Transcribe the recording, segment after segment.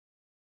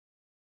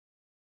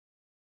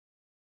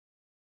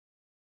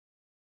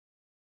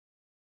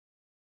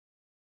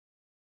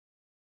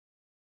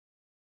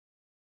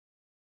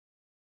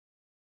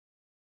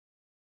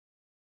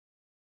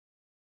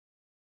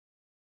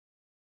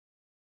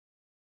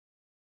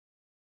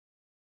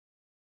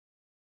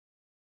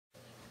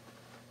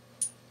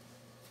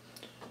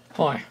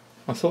Hi,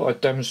 I thought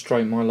I'd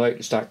demonstrate my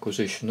latest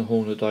acquisition, the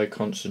Hornaday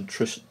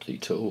Concentricity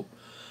Tool.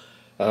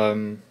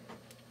 I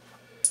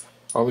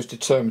was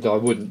determined I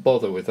wouldn't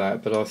bother with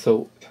that, but I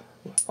thought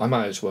I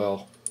may as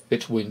well.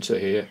 It's winter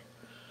here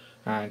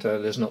and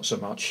there's not so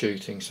much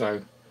shooting,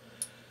 so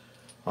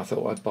I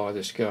thought I'd buy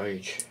this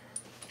gauge.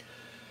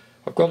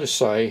 I've got to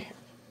say,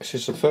 this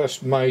is the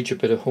first major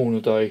bit of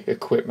Hornaday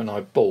equipment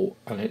I bought,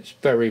 and it's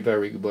very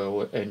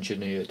well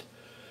engineered.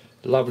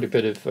 Lovely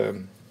bit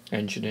of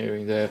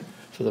engineering there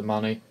for the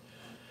money,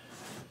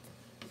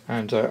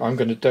 and I'm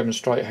going to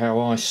demonstrate how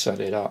I set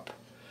it up.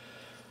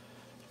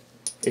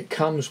 It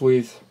comes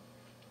with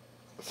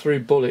 3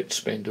 bullet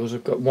spindles.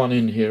 I've got one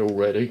in here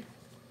already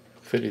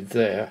fitted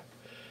there,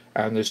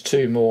 and there's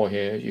 2 more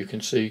here. You can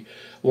see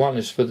one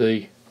is for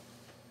the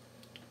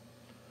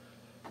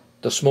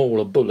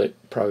smaller bullet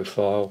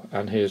profile,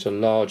 and here's a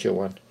larger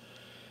one.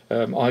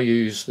 I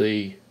use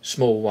the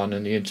small one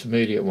and the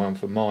intermediate one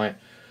for my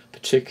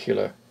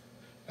particular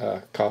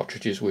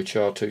cartridges, which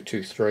are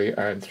 223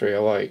 and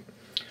 308.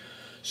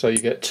 So you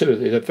get 2 of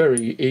these. They're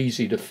very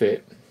easy to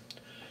fit.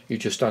 You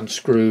just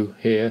unscrew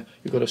here.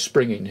 You've got a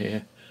spring in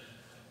here,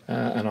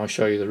 and I'll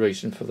show you the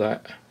reason for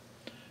that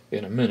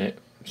in a minute.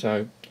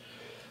 So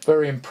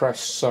very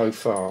impressed so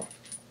far.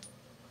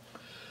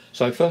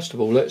 So first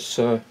of all, let's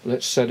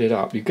set it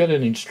up. You get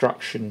an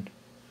instruction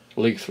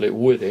leaflet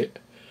with it,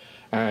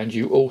 and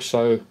you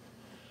also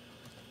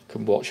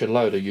can watch a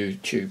load of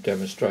YouTube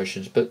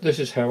demonstrations, but this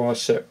is how I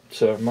set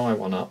my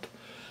one up,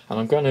 and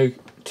I'm going to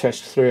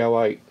test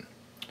 308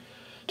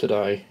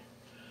 today.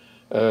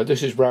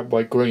 This is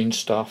Radway green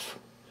stuff.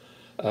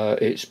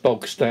 It's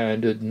bog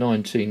standard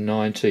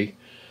 1990.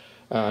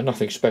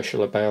 Nothing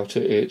special about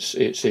it. It's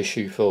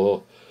issue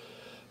for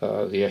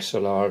the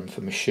SLR and for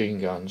machine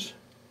guns.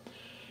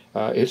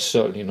 It's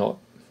certainly not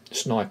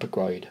sniper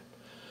grade.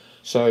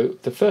 So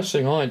the first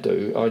thing I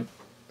do, I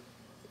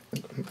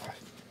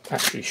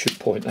actually should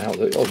point out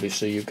that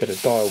obviously you get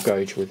a dial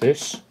gauge with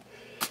this.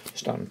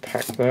 Just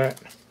unpack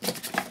that.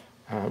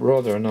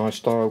 Rather a nice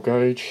dial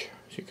gauge,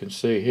 as you can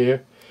see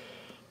here.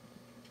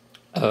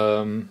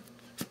 And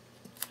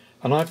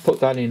I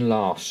put that in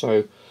last,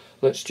 so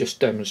let's just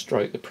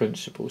demonstrate the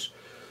principles.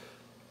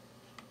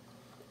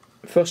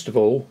 First of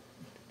all,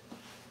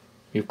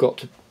 you've got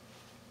to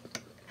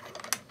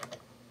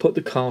put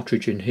the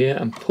cartridge in here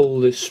and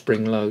pull this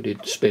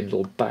spring-loaded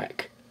spindle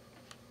back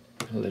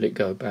and let it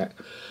go back.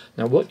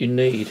 Now what you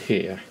need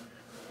here,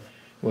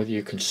 whether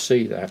you can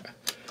see that,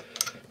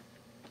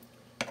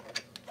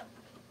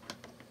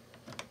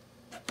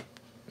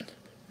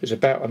 is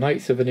about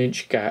 1/8 of an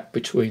inch gap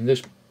between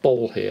this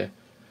ball here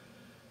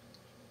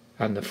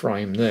and the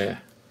frame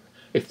there.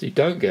 If you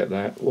don't get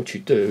that, what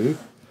you do,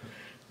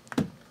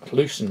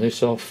 loosen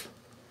this off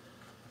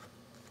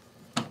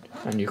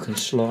and you can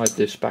slide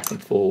this back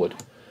and forward.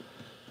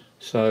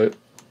 So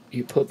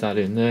you put that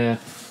in there.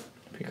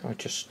 I think I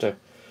just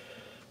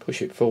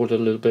push it forward a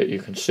little bit, you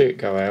can see it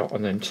go out,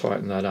 and then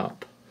tighten that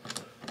up.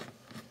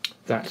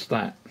 That's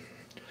that.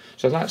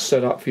 So that's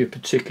set up for your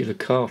particular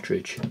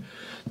cartridge.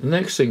 The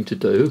next thing to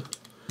do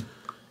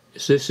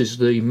is, this is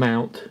the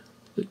mount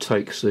that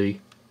takes the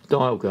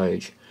dial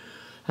gauge,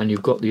 and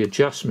you've got the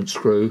adjustment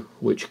screw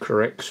which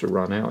corrects the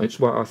runout.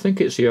 It's, well, I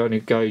think it's the only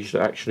gauge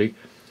that actually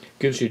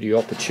gives you the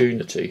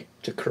opportunity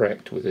to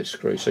correct with this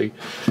screw. So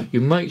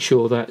you make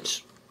sure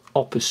that's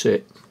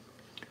opposite,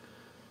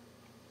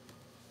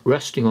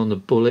 resting on the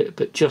bullet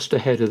but just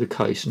ahead of the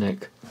case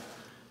neck,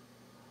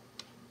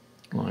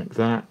 like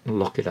that, and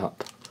lock it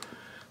up.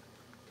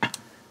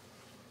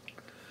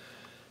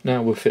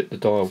 Now we'll fit the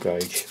dial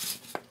gauge.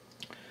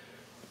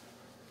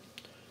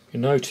 You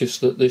notice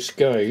that this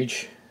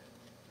gauge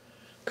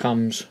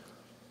comes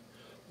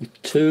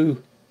with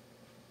 2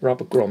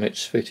 rubber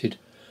grommets fitted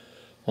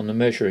on the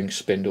measuring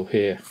spindle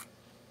here.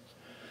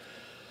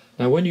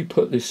 Now when you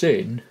put this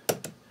in,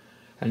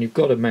 and you've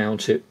got to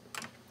mount it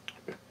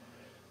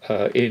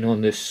in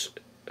on this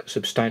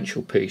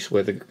substantial piece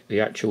where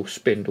the actual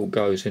spindle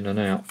goes in and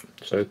out,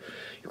 so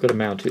you've got to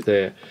mount it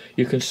there.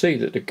 You can see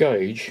that the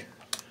gauge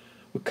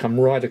would come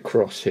right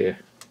across here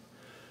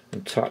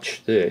and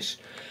touch this.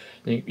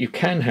 Now, you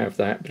can have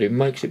that, but it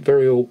makes it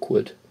very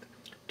awkward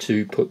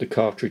to put the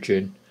cartridge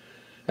in,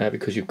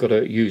 because you've got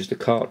to use the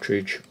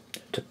cartridge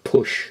to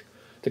push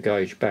the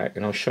gauge back,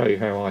 and I'll show you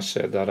how I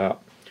set that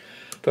up.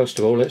 First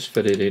of all, let's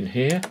fit it in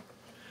here,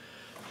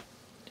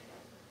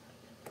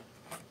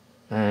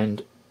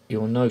 and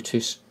you'll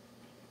notice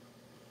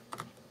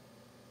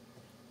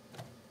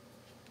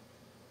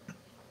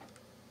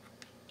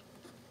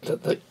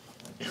that the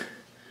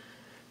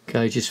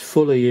gauge is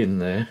fully in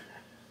there,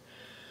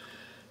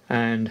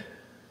 and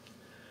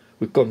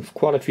we've gone for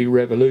quite a few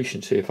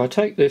revolutions here. If I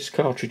take this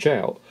cartridge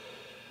out,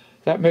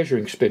 that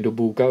measuring spindle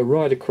will go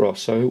right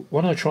across, so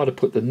when I try to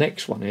put the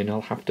next one in,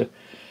 I'll have to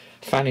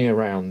fanny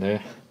around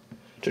there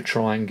to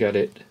try and get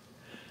it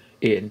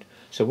in.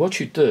 So what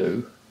you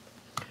do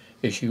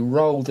is you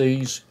roll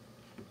these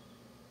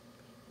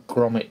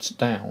grommets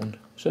down.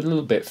 It's a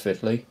little bit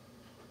fiddly,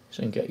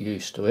 so you can get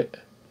used to it.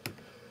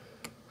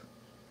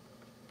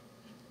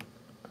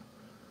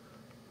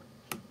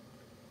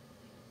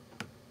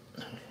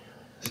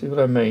 See what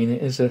I mean?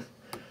 It is a,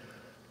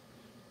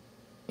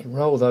 you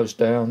roll those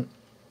down,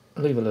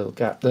 leave a little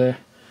gap there.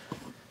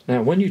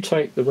 Now when you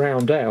take the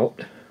round out,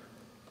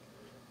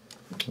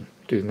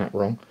 doing that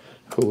wrong,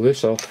 pull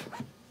this off,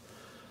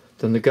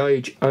 then the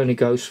gauge only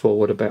goes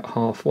forward about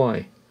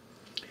halfway.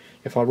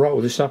 If I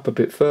roll this up a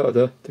bit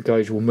further, the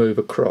gauge will move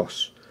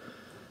across.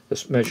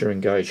 This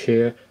measuring gauge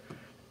here,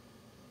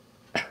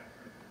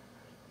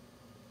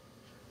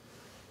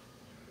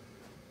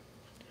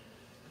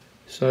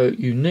 so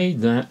you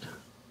need that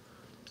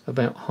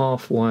about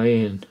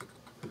halfway in,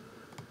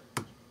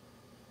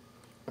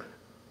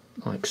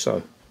 like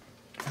so.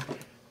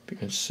 If you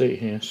can see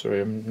here,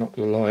 sorry I'm not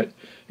the light,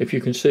 if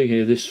you can see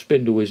here, this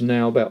spindle is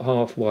now about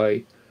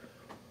halfway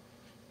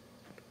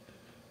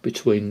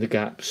between the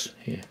gaps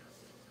here.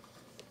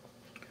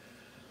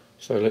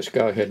 So let's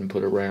go ahead and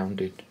put a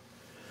round in.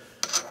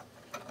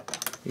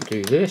 You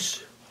do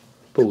this,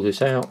 pull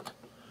this out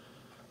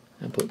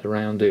and put the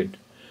round in.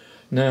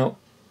 Now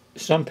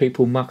some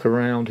people muck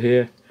around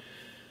here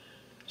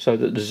so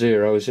that the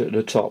zero is at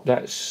the top.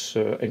 That's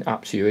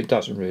up to you, it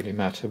doesn't really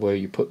matter where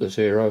you put the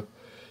zero.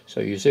 So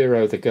you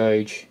zero the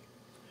gauge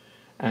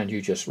and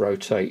you just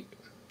rotate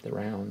the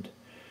round.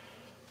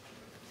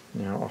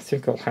 Now I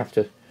think I'll have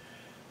to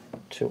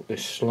tilt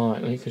this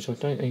slightly because I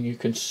don't think you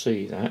can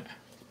see that.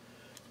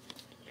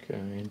 Go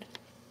in.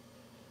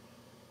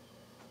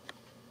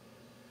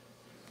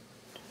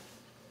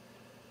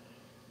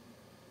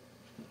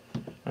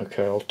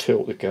 Okay, I'll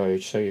tilt the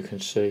gauge so you can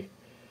see.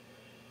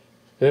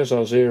 There's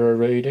our zero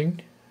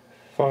reading,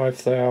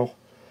 5 thou,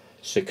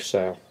 6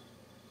 thou.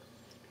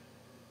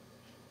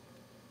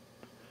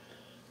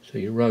 So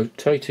you're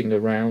rotating the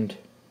round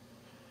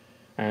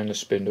and the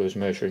spindle is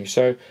measuring.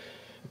 So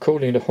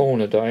according to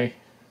Hornaday,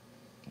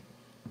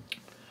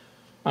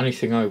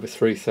 anything over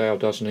 3 thou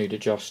does need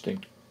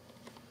adjusting.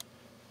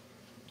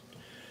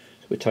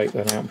 So we take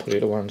that out and put it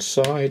to one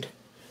side.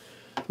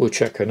 We'll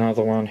check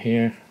another one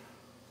here.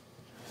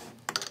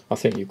 I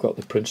think you've got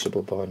the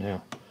principle by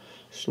now.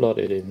 Slot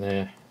it in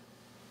there.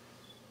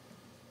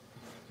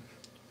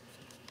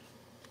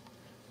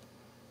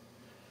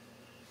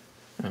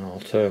 And I'll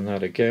turn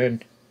that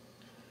again.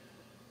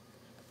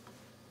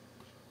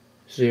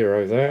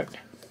 Zero that.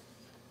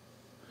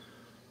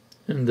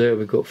 And there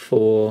we've got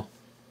 4.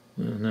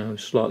 No,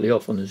 slightly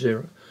off on the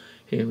zero.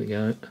 Here we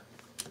go.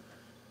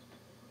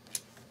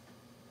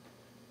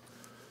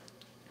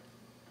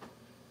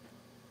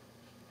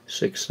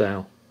 Six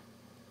thou.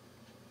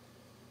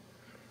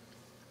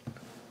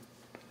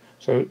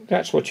 So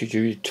that's what you do,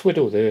 you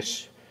twiddle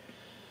this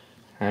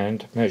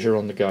and measure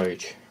on the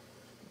gauge.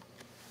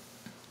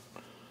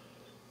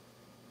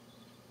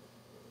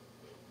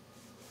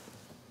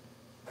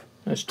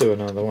 Let's do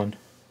another one.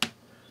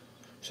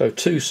 So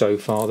 2 so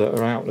far that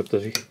are out of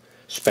the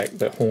spec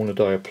that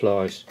Hornaday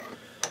applies,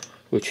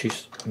 which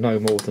is no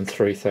more than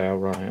 3 thou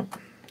runout.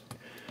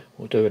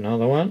 We'll do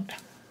another one.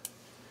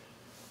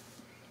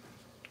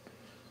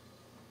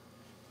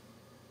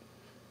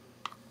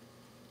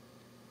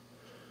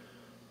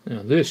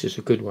 Now this is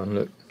a good one,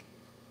 look.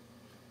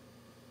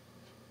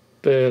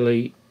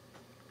 Barely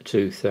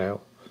 2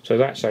 thou. So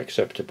that's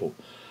acceptable.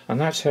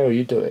 And that's how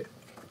you do it.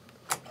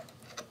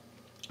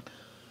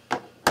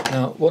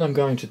 Now what I'm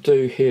going to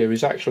do here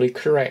is actually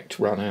correct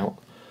runout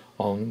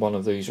on one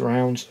of these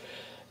rounds.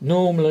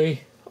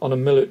 Normally on a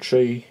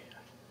military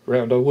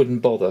round I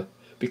wouldn't bother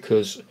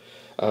because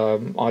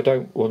I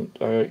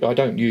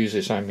don't use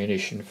this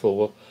ammunition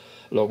for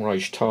long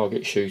range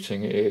target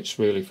shooting. It's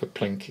really for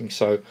plinking,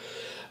 so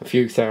a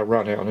few thou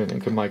runout on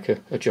it can make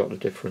a jot of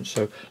difference.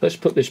 So let's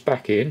put this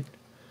back in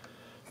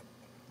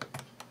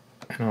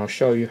and I'll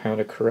show you how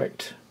to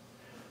correct.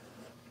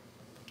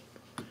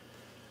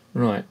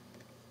 Right,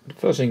 the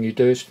first thing you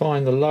do is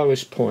find the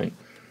lowest point.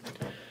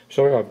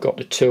 Sorry, I've got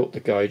to tilt the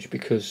gauge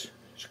because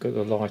it's got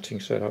the lighting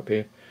set up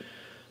here.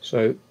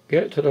 So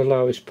get to the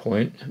lowest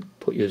point and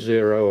put your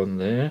zero on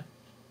there.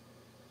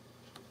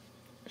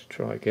 Let's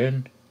try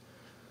again.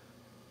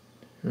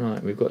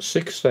 Right, we've got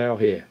 6 thou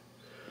here.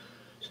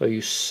 So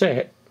you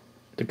set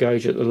the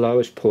gauge at the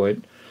lowest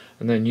point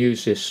and then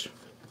use this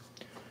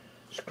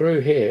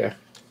screw here,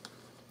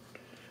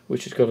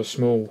 which has got a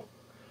small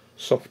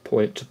soft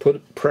point, to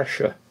put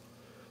pressure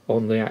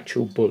on the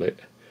actual bullet.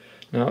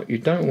 Now you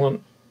don't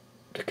want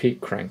to keep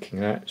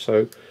cranking that,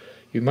 so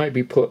you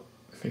maybe put,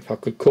 if I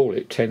could call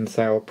it, 10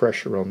 thou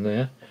pressure on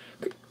there,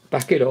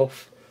 back it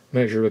off,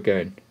 measure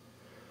again.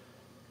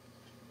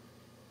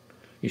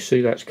 You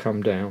see that's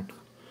come down.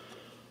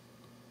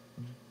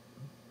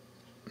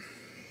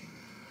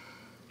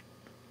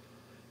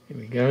 Here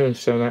we go,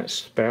 so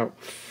that's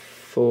about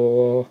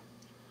 4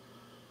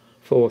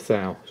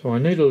 thou. So I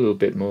need a little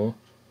bit more.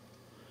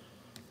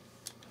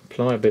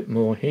 Apply a bit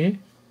more here.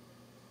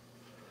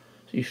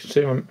 So you can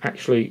see I'm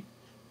actually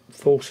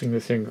forcing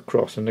the thing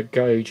across and the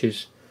gauge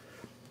is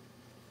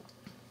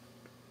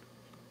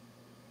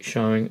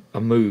showing a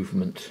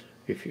movement,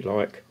 if you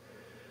like,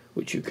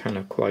 which you can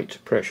equate to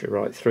pressure.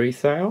 Right, 3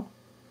 thou.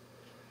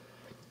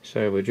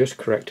 So we'll just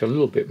correct a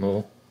little bit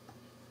more.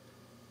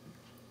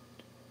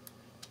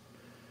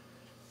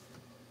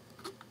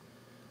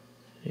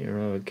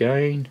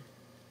 again.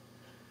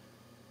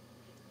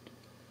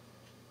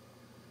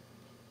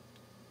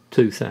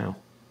 2 thou.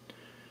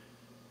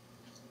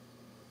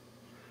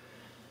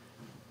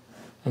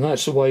 And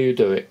that's the way you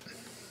do it.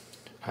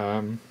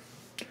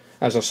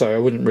 As I say, I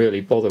wouldn't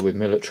really bother with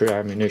military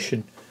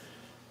ammunition,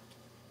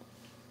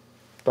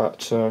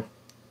 but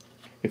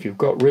if you've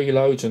got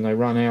reloads and they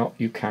run out,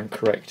 you can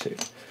correct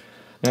it.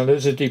 Now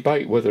there's a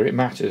debate whether it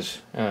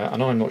matters,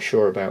 and I'm not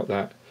sure about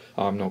that.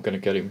 I'm not going to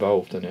get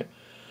involved in it,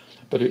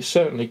 but it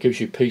certainly gives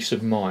you peace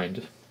of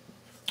mind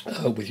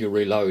with your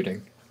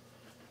reloading.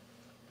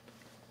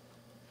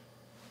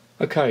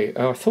 Okay,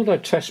 I thought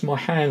I'd test my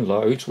hand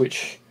loads,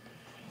 which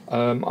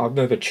I've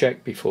never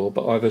checked before,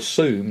 but I've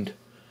assumed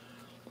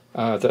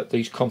that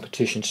these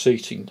competition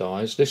seating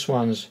dies, this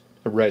one's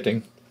a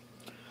Reading,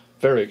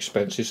 very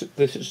expensive.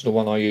 This is the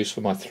one I use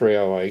for my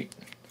 308,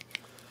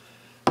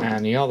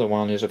 and the other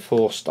one is a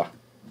Forster,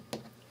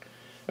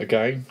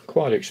 again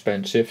quite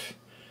expensive,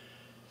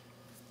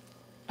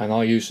 and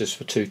I use this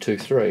for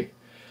 223.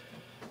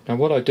 Now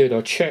what I did,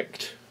 I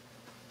checked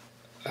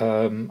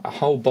a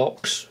whole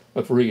box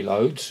of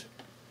reloads.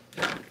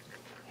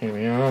 Here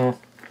we are.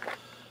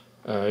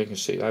 You can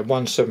see that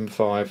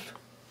 175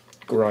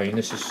 grain.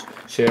 This is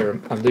Sierra,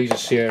 and these are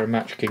Sierra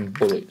Match King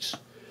bullets.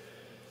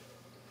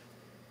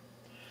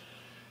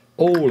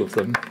 All of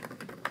them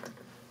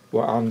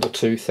were under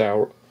 2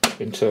 thou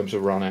in terms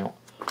of run out.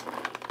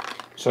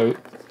 So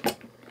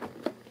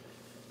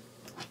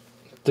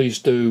these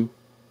do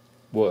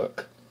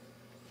work.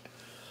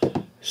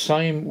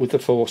 Same with the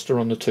Forster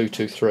on the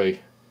 223.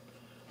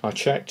 I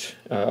checked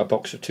a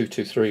box of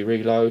 223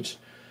 reloads,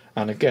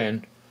 and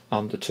again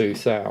under 2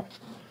 thou.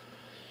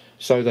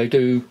 So they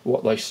do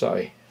what they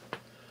say.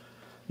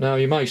 Now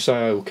you may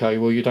say, okay,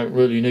 well you don't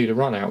really need a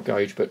run out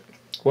gauge, but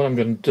what I'm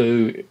going to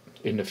do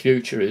in the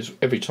future is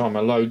every time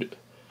I load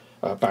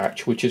a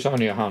batch, which is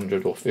only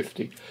 100 or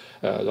 50,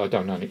 I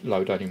don't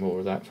load any more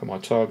of that for my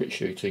target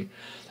shooting,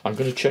 I'm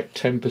going to check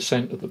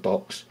 10% of the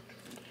box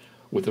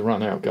with the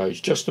run out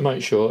gauge just to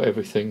make sure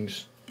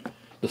everything's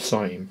the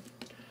same.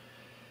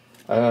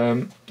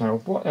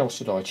 Now what else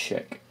did I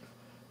check?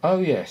 Oh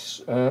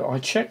yes, I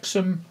checked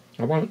some.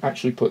 I won't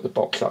actually put the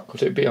box up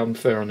because it'd be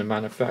unfair on the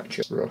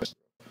manufacturer,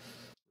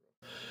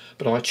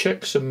 but I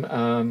checked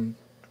some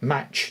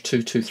match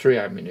 223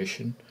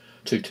 ammunition,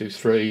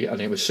 223,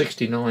 and it was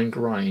 69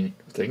 grain,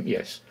 I think.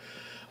 Yes,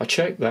 I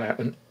checked that,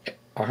 and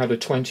I had a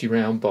 20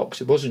 round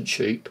box. It wasn't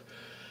cheap,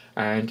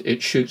 and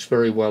it shoots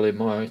very well in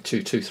my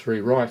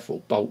 223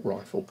 rifle, bolt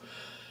rifle,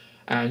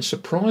 and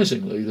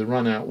surprisingly the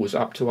run out was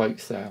up to 8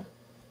 thou.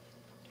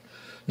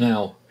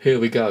 Now here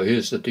we go,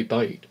 here's the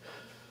debate.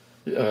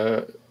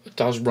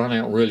 Does run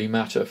out really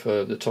matter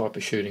for the type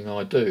of shooting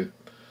I do?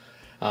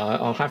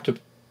 I'll have to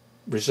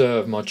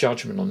reserve my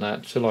judgment on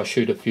that till I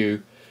shoot a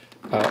few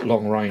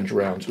long range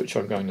rounds, which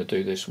I'm going to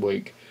do this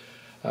week.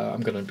 I'm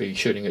going to be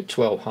shooting at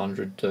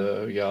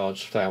 1200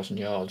 yards, 1000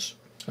 yards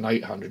and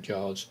 800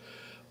 yards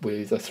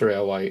with a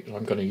 308, and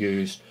I'm going to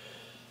use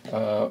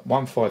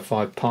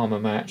 155 Palmer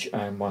Match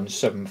and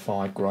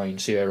 175 grain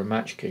Sierra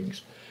Match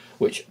Kings,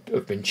 which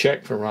have been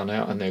checked for run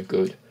out and they're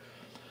good.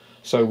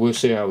 So we'll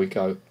see how we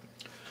go.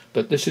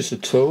 But this is the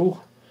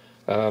tool,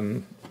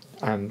 and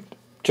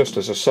just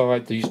as a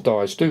side, these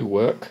dies do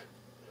work.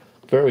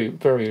 Very,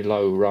 very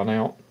low run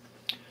out.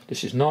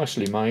 This is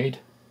nicely made,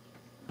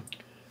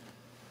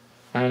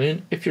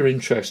 and if you're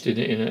interested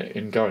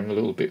in going a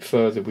little bit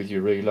further with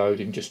your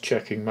reloading, just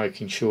checking,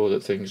 making sure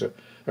that things are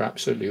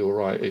absolutely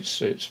alright,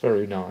 it's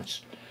very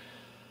nice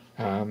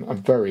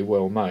and very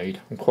well made.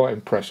 I'm quite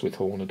impressed with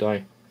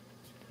Hornaday.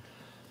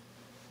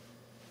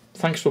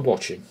 Thanks for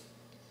watching.